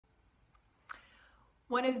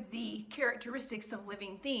One of the characteristics of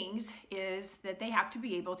living things is that they have to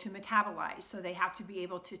be able to metabolize. So they have to be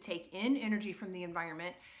able to take in energy from the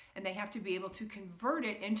environment, and they have to be able to convert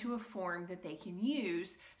it into a form that they can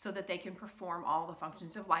use so that they can perform all the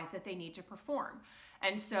functions of life that they need to perform.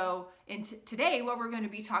 And so today what we're going to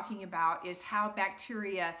be talking about is how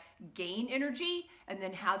bacteria gain energy and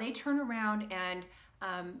then how they turn around and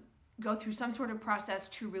go through some sort of process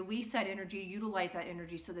to release that energy, utilize that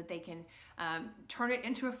energy so that they can turn it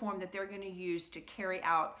into a form that they're going to use to carry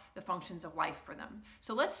out the functions of life for them.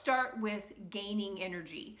 So let's start with gaining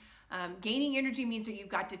energy. Gaining energy means that you've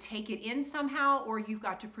got to take it in somehow, or you've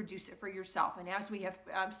got to produce it for yourself. And as we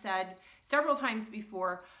have said several times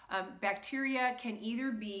before, bacteria can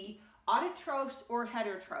either be autotrophs or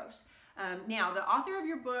heterotrophs. Now, the author of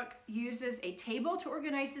your book uses a table to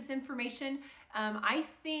organize this information. I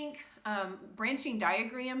think branching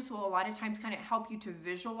diagrams will a lot of times kind of help you to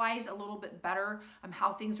visualize a little bit better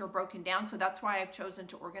how things are broken down. So that's why I've chosen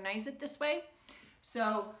to organize it this way.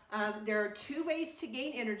 So there are two ways to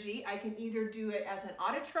gain energy. I can either do it as an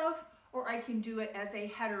autotroph or I can do it as a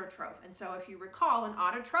heterotroph. And so if you recall, an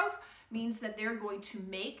autotroph means that they're going to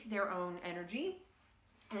make their own energy.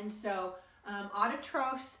 And so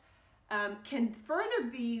autotrophs can further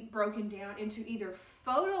be broken down into either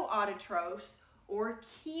photoautotrophs or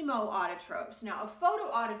chemoautotrophs. Now, a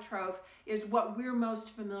photoautotroph is what we're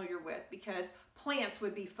most familiar with because plants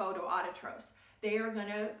would be photoautotrophs. They are going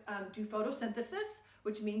to do photosynthesis,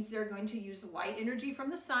 which means they're going to use light energy from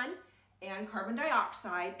the sun and carbon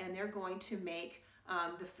dioxide, and they're going to make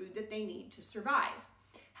the food that they need to survive.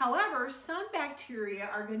 However, some bacteria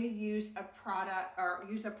are going to use a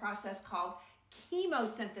process called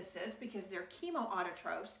chemosynthesis because they're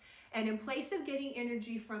chemoautotrophs, and in place of getting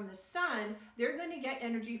energy from the sun, they're going to get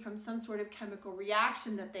energy from some sort of chemical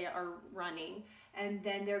reaction that they are running, and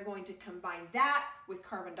then they're going to combine that with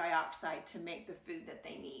carbon dioxide to make the food that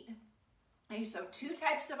they need. Okay, so two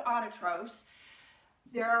types of autotrophs.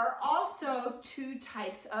 There are also two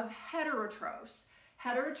types of heterotrophs.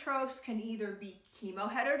 Heterotrophs can either be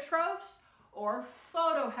chemoheterotrophs or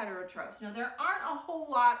photoheterotrophs. Now, there aren't a whole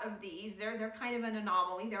lot of these. They're kind of an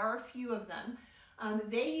anomaly. There are a few of them.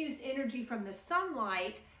 They use energy from the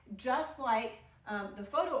sunlight just like the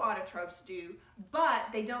photoautotrophs do, but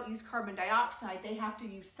they don't use carbon dioxide. They have to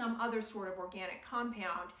use some other sort of organic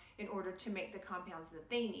compound in order to make the compounds that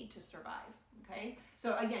they need to survive. Okay,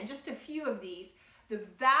 so again, just a few of these. The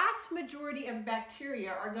vast majority of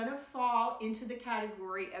bacteria are going to fall into the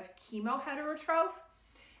category of chemoheterotroph,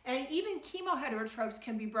 and even chemoheterotrophs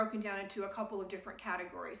can be broken down into a couple of different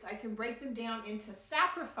categories. I can break them down into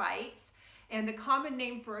saprophytes, and the common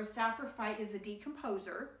name for a saprophyte is a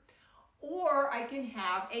decomposer, or I can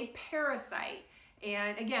have a parasite.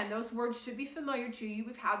 And again, those words should be familiar to you.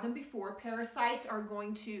 We've had them before. Parasites are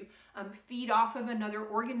going to feed off of another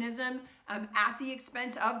organism at the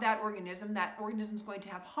expense of that organism. That organism is going to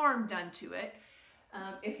have harm done to it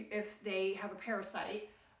if they have a parasite.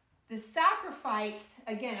 The saprophytes,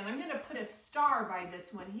 again, and I'm going to put a star by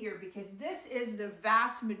this one here because this is the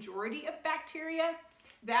vast majority of bacteria.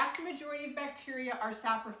 Vast majority of bacteria are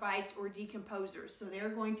saprophytes or decomposers. So they're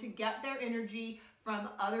going to get their energy from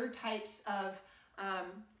other types of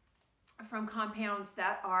from compounds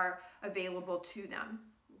that are available to them.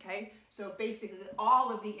 Okay, so basically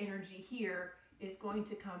all of the energy here is going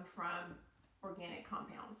to come from organic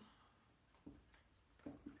compounds.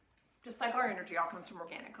 Just like our energy all comes from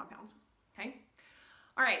organic compounds. Okay,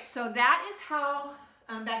 all right, so that is how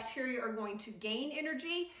bacteria are going to gain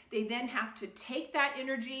energy. They then have to take that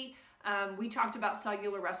energy. We talked about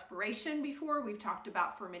cellular respiration before. We've talked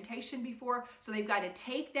about fermentation before. So they've got to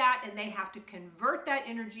take that and they have to convert that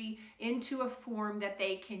energy into a form that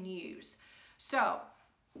they can use. So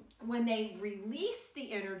when they release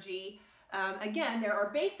the energy, again, there are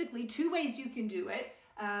basically two ways you can do it.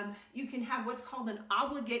 You can have what's called an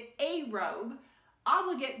obligate aerobe.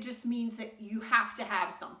 Obligate just means that you have to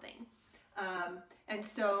have something. And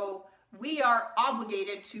so we are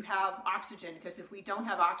obligated to have oxygen because if we don't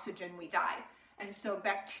have oxygen, we die. And so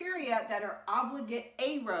bacteria that are obligate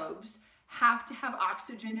aerobes have to have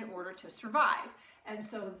oxygen in order to survive. And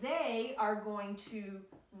so they are going to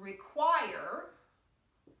require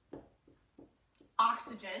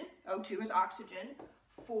oxygen, O2 is oxygen,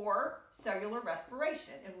 for cellular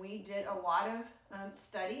respiration. And we did a lot of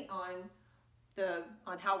study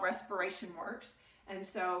on how respiration works. And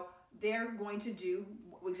so they're going to do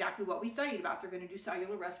exactly what we studied about. They're going to do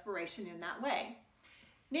cellular respiration in that way.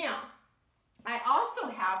 Now, I also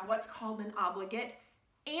have what's called an obligate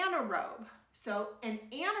anaerobe. So an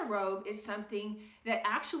anaerobe is something that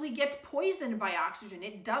actually gets poisoned by oxygen.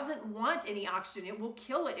 It doesn't want any oxygen. It will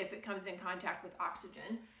kill it if it comes in contact with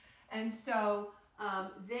oxygen. And so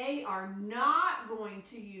they are not going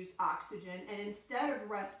to use oxygen. And instead of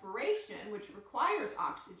respiration, which requires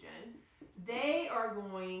oxygen, they are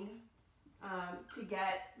going to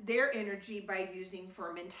get their energy by using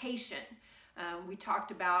fermentation. We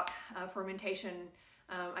talked about fermentation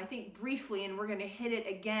I think briefly, and we're going to hit it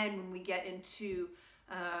again when we get into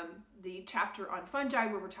the chapter on fungi,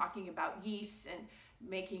 where we're talking about yeast and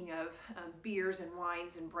making of beers and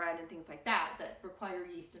wines and bread and things like that that require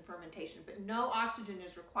yeast and fermentation. But no oxygen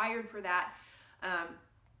is required for that.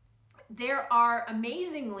 There are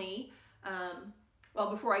amazingly, well,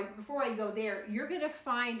 before I go there, you're going to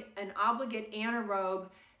find an obligate anaerobe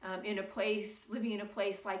in a place, living in a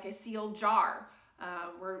place like a sealed jar.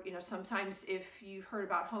 Where, you know, sometimes if you've heard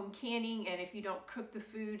about home canning, and if you don't cook the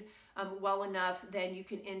food well enough, then you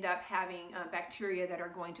can end up having bacteria that are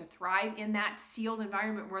going to thrive in that sealed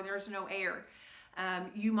environment where there's no air.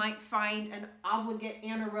 You might find an obligate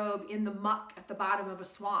anaerobe in the muck at the bottom of a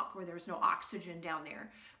swamp where there's no oxygen down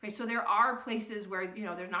there. Okay, so there are places where, you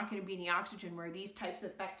know, there's not going to be any oxygen where these types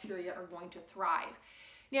of bacteria are going to thrive.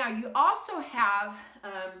 Now, you also have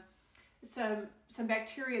some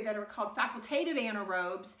bacteria that are called facultative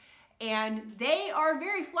anaerobes, and they are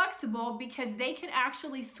very flexible because they can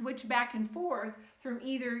actually switch back and forth from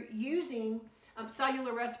either using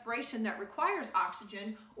cellular respiration that requires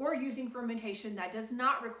oxygen or using fermentation that does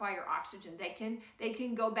not require oxygen. They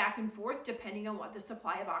can go back and forth depending on what the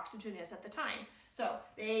supply of oxygen is at the time. So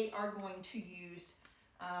they are going to use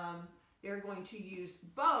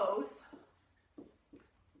both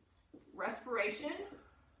respiration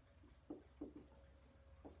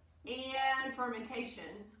and fermentation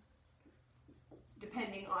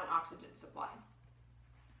depending on oxygen supply.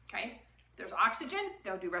 Okay, if there's oxygen,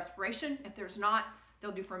 they'll do respiration. If there's not,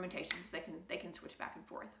 they'll do fermentation, so they can switch back and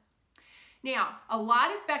forth. Now, a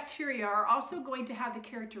lot of bacteria are also going to have the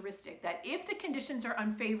characteristic that if the conditions are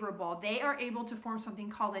unfavorable, they are able to form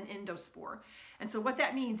something called an endospore. And so what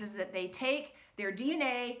that means is that they take their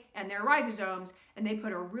DNA and their ribosomes and they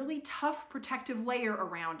put a really tough protective layer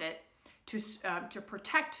around it to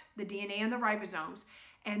protect the DNA and the ribosomes,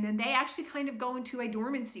 and then they actually kind of go into a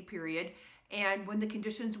dormancy period, and when the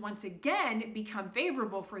conditions once again become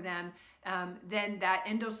favorable for them, then that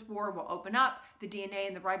endospore will open up, the DNA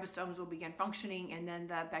and the ribosomes will begin functioning, and then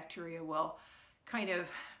the bacteria will kind of,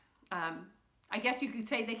 I guess you could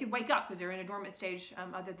say they could wake up because they're in a dormant stage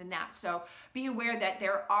other than that. So be aware that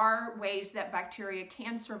there are ways that bacteria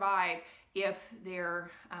can survive if their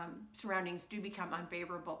surroundings do become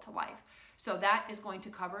unfavorable to life. So that is going to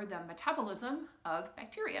cover the metabolism of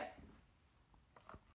bacteria.